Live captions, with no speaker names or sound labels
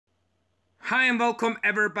Hi and welcome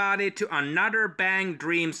everybody to another BanG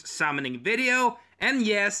Dreams summoning video. And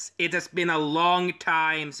yes, it has been a long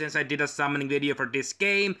time since I did a summoning video for this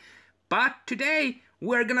game. But today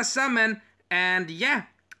we're gonna summon, and yeah,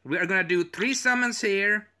 we're gonna do 3 summons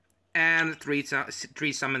here and three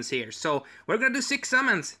summons here. So we're gonna do 6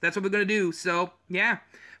 summons. That's what we're gonna do. So yeah,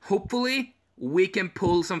 hopefully we can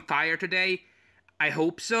pull some fire today. I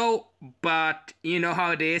hope so, but you know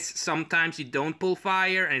how it is. Sometimes you don't pull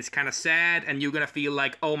fire and it's kind of sad and you're gonna feel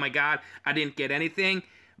like, oh my god, I didn't get anything.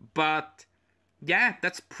 But yeah,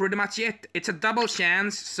 that's pretty much it. It's a double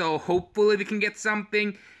chance, so hopefully we can get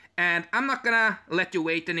something. And I'm not gonna let you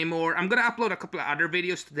wait anymore. I'm gonna upload a couple of other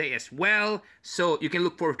videos today as well, so you can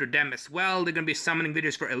look forward to them as well. They're gonna be summoning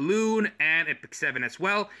videos for Elune and Epic 7 as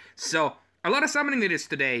well. So a lot of summoning videos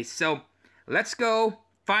today, so let's go.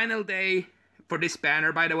 Final day for this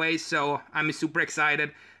banner, by the way, so I'm super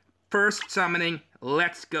excited. First summoning,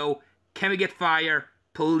 let's go. Can we get fire?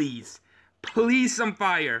 Please. Please some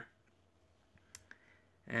fire.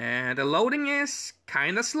 And the loading is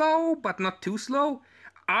kind of slow, but not too slow.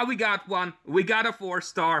 Ah, we got one. We got a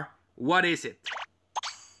 4-star. What is it?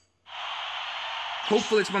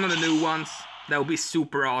 Hopefully it's one of the new ones. That would be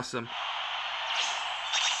super awesome.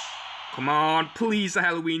 Come on, please, a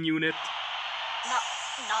Halloween unit.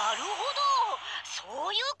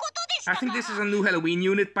 I think this is a new Halloween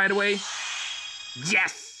unit, by the way.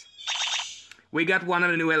 Yes! We got one of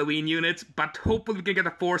the new Halloween units, but hopefully we can get a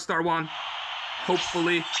 4-star one.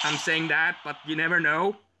 Hopefully, I'm saying that, but you never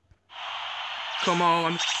know. Come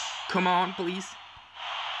on. Come on, please.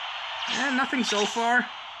 Nothing so far.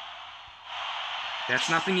 That's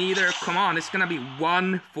nothing either. Come on, it's gonna be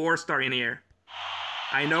one 4-star in here.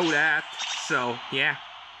 I know that, so yeah.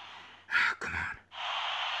 Come on.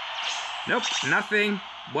 Nope, nothing.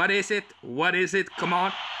 What is it? What is it? Come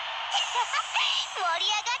on.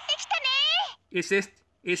 Is it?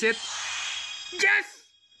 Is it? Yes!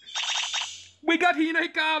 We got Hina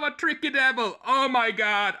Hikawa, Tricky Devil. Oh my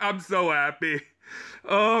god, I'm so happy.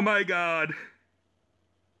 Oh my god.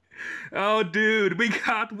 Oh dude, we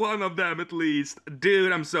got one of them at least.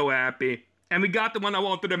 Dude, I'm so happy. And we got the one I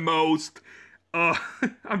wanted the most. Oh,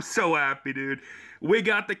 I'm so happy, dude. We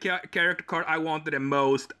got the character card I wanted the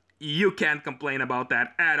most. You can't complain about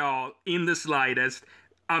that at all, in the slightest.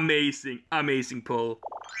 Amazing, amazing pull.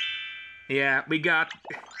 Yeah, we got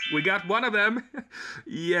one of them.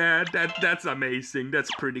 Yeah, that's amazing.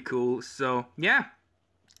 That's pretty cool. So yeah,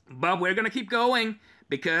 but we're gonna keep going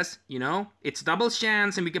because you know it's double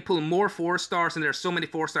chance, and we can pull more 4-stars. And there's so many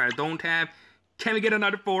 4-stars I don't have. Can we get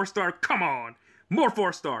another 4-star? Come on, more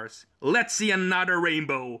 4-stars. Let's see another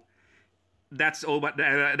rainbow. That's all what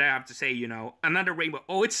I have to say, you know. Another rainbow.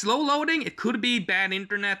 Oh, it's slow loading. It could be bad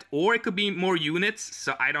internet, or it could be more units,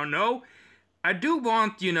 so I don't know. I do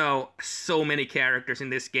want, you know, so many characters in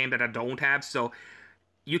this game that I don't have, so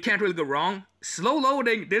you can't really go wrong. Slow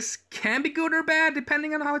loading, this can be good or bad,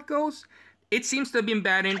 depending on how it goes. It seems to have been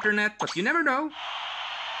bad internet, but you never know.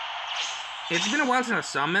 It's been a while since I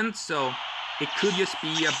summoned, so it could just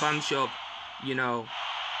be a bunch of, you know,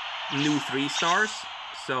 new 3-stars,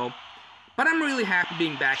 so... But I'm really happy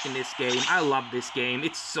being back in this game. I love this game.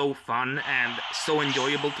 It's so fun and so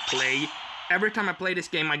enjoyable to play. Every time I play this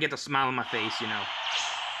game, I get a smile on my face, you know.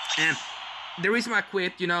 And the reason why I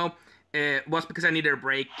quit, you know, was because I needed a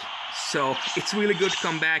break. So it's really good to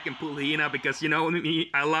come back and pull Hina because, you know,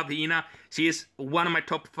 I love Hina. She is one of my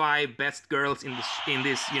top 5 best girls in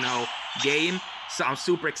this, you know, game. So I'm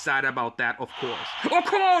super excited about that, of course. Oh,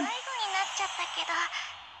 come on!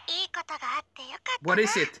 What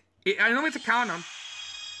is it? I know it's a canon.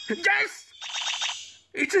 Yes!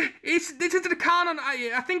 This is the canon.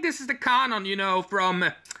 I think this is the canon, you know, from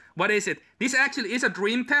what is it? This actually is a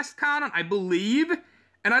Dream Test canon, I believe,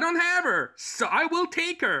 and I don't have her, so I will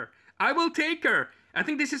take her. I will take her. I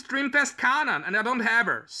think this is Dream Test canon, and I don't have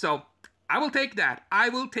her, so I will take that. I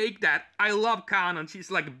will take that. I love canon.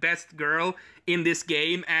 She's like best girl in this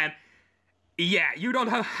game, and yeah, you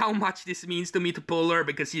don't know how much this means to me to pull her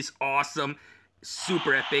because she's awesome.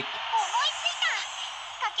 Super epic.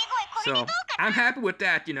 So, I'm happy with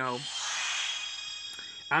that, you know.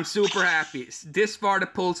 I'm super happy. This far, the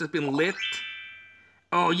pulse has been lit.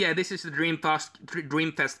 Oh, yeah, this is the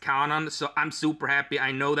Dreamfest canon, so I'm super happy.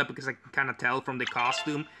 I know that because I can kind of tell from the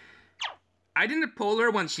costume. I didn't pull her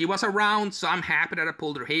when she was around, so I'm happy that I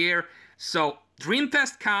pulled her here. So,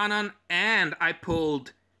 Dreamfest canon, and I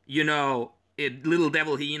pulled, you know, Little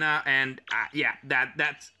Devil Hina, and yeah,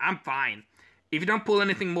 that's I'm fine. If you don't pull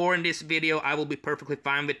anything more in this video, I will be perfectly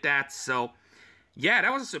fine with that. So, yeah, that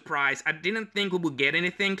was a surprise. I didn't think we would get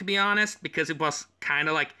anything, to be honest, because it was kind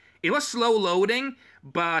of like... It was slow loading,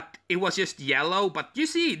 but it was just yellow. But you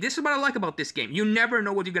see, this is what I like about this game. You never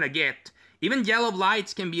know what you're gonna get. Even yellow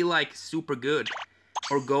lights can be like super good.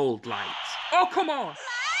 Or gold lights. Oh, come on!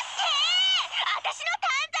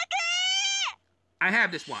 I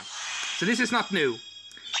have this one. So this is not new.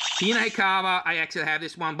 Hina Hikawa, I actually have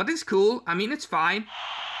this one, but it's cool. I mean, it's fine.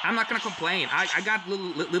 I'm not gonna complain. I got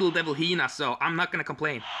little devil Hina, so I'm not gonna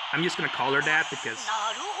complain. I'm just gonna call her that because...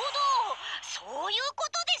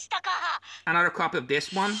 Another copy of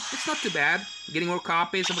this one. It's not too bad. Getting more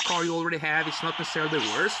copies of a car you already have is not necessarily the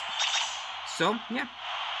worst. So, yeah.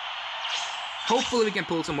 Hopefully we can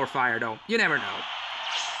pull some more fire, though. You never know.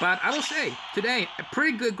 But I will say, today, a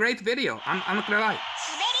pretty good, great video. I'm not gonna lie.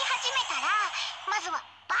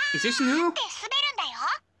 Is this new?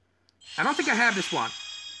 I don't think I have this one.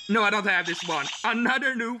 No, I don't have this one.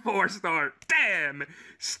 Another new 4-star. Damn!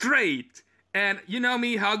 Straight! And you know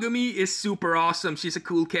me, Hagumi is super awesome. She's a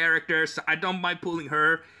cool character, so I don't mind pulling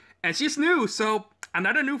her. And she's new, so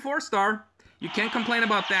another new 4-star. You can't complain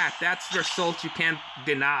about that. That's the result you can't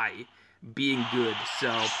deny being good.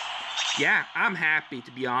 So, yeah, I'm happy,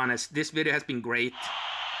 to be honest. This video has been great.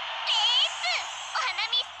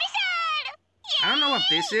 I don't know what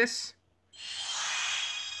this is.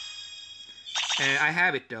 I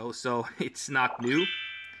have it though, so it's not new.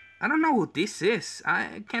 I don't know what this is.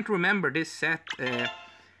 I can't remember this set.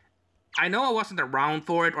 I know I wasn't around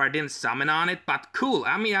for it or I didn't summon on it, but cool.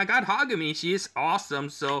 I mean, I got Hagumi. She is awesome,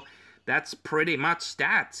 so that's pretty much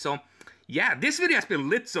that. So, yeah, this video has been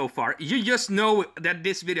lit so far. You just know that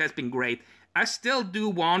this video has been great. I still do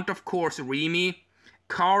want, of course, Rimi.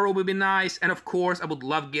 Karo would be nice, and of course, I would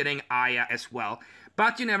love getting Aya as well.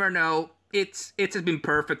 But you never know. It has been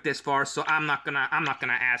perfect this far, so I'm not gonna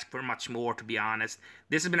ask for much more, to be honest.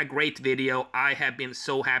 This has been a great video. I have been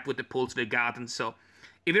so happy with the pulls we've gotten, so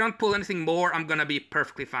if you don't pull anything more, I'm gonna be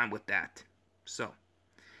perfectly fine with that. So,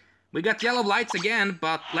 we got yellow lights again,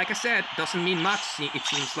 but like I said, doesn't mean much, it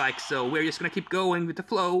seems like, so we're just gonna keep going with the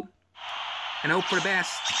flow and hope for the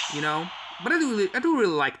best, you know? But I do really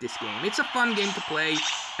like this game. It's a fun game to play,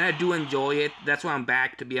 and I do enjoy it. That's why I'm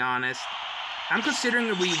back, to be honest. I'm considering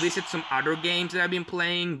to revisit some other games that I've been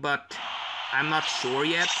playing, but I'm not sure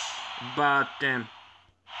yet. But,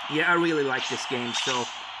 yeah, I really like this game, so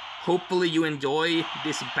hopefully you enjoy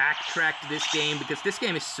this backtrack to this game, because this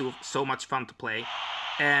game is so much fun to play.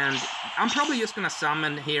 And I'm probably just gonna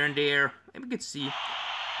summon here and there. Maybe we could see.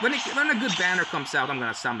 When a good banner comes out, I'm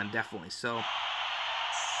gonna summon, definitely, so...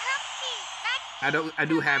 I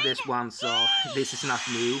do have this one, so this is not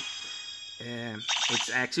new. It's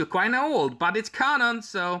actually quite old, but it's canon,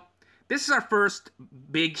 so this is our first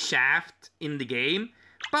big shaft in the game.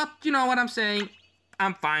 But you know what I'm saying?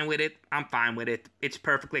 I'm fine with it. I'm fine with it. It's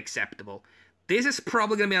perfectly acceptable. This is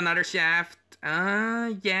probably gonna be another shaft.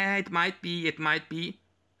 Yeah, it might be. It might be.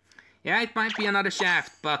 Yeah, it might be another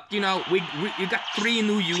shaft. But you know, we got 3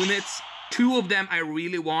 new units. 2 of them I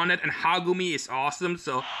really wanted, and Hagumi is awesome.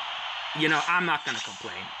 So, you know, I'm not gonna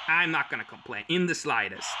complain. I'm not gonna complain in the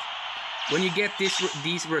slightest. When you get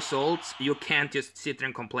these results, you can't just sit there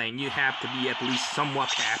and complain. You have to be at least somewhat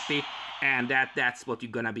happy, and that's what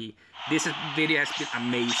you're gonna be. This video has been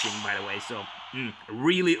amazing, by the way, so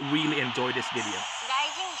really enjoyed this video.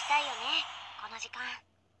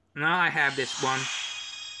 Now I have this one,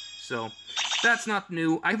 so that's not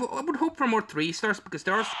new. I would hope for more 3-stars, because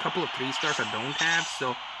there are a couple of 3-stars I don't have,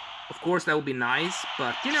 so of course that would be nice,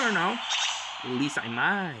 but you never know. At least I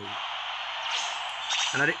might.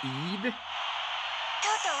 Another Eve?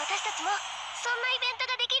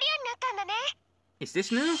 Is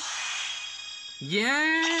this new?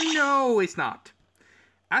 Yeah, no, it's not.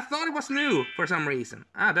 I thought it was new for some reason.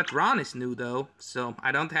 That Ron is new though, so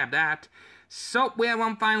I don't have that. So we have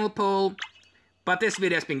one final pull. But this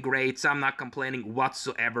video has been great, so I'm not complaining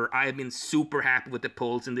whatsoever. I have been super happy with the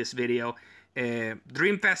pulls in this video.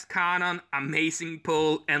 Dreamfest Canon, amazing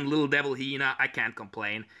pull, and Little Devil Hina, I can't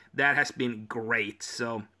complain. That has been great,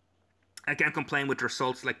 so I can't complain with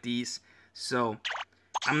results like these. So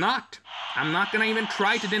I'm not gonna even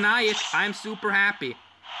try to deny it. I'm super happy.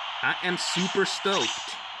 I am super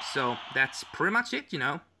stoked. So that's pretty much it, you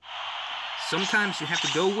know. Sometimes you have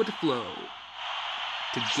to go with the flow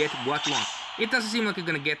to get what you want. It doesn't seem like you're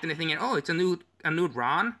gonna get anything yet. Oh, it's a new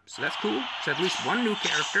Ron, so that's cool. So at least one new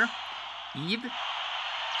character. Eve.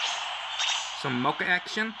 Some Mocha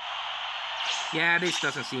action. Yeah, this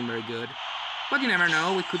doesn't seem very good. But you never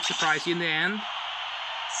know, it could surprise you in the end.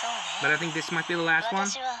 But I think this might be the last one.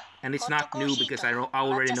 And it's not new because I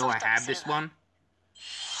already know I have this one.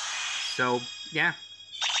 So, yeah.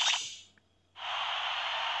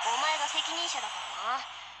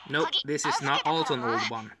 Nope, this is not also an old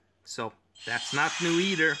one. So, That's not new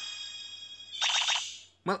either.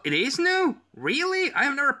 Well, it is new? Really? I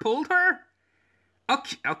have never pulled her?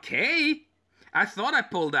 Okay. I thought I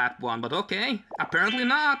pulled that one, but okay. Apparently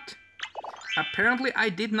not. Apparently I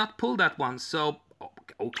did not pull that one, so...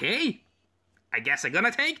 Okay. I guess I'm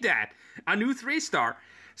gonna take that. A new 3-star.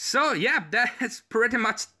 So, yeah, that's pretty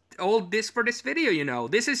much all this for this video, you know.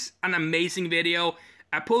 This is an amazing video.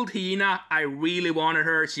 I pulled Hina. I really wanted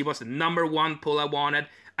her. She was the #1 pull I wanted.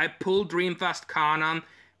 I pulled Dreamfast Kanan,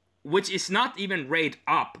 which is not even rate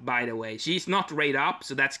up, by the way. She's not rate up,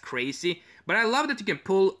 so that's crazy. But I love that you can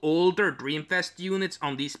pull older Dreamfest units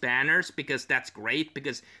on these banners, because that's great,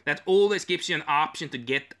 because that always gives you an option to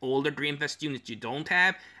get older Dreamfest units you don't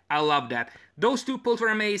have. I love that. Those 2 pulls were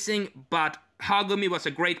amazing, but Hagumi was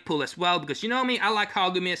a great pull as well, because you know me, I like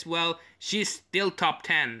Hagumi as well. She's still top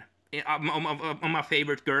 10 on my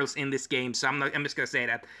favorite girls in this game, so I'm just gonna say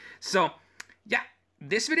that. So, yeah,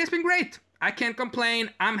 this video's been great. I can't complain.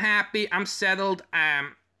 I'm happy. I'm settled.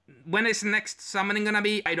 When is the next summoning gonna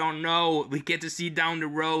be? I don't know. We get to see down the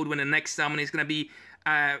road when the next summoning is gonna be.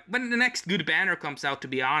 When the next good banner comes out, to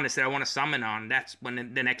be honest, that I want to summon on. That's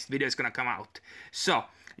when the next video is gonna come out. So,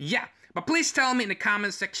 yeah. But please tell me in the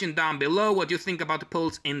comment section down below what you think about the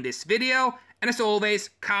pulls in this video. And as always,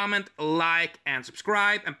 comment, like, and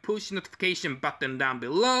subscribe, and push the notification button down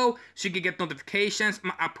below so you can get notifications of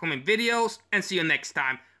my upcoming videos. And see you next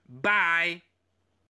time. Bye!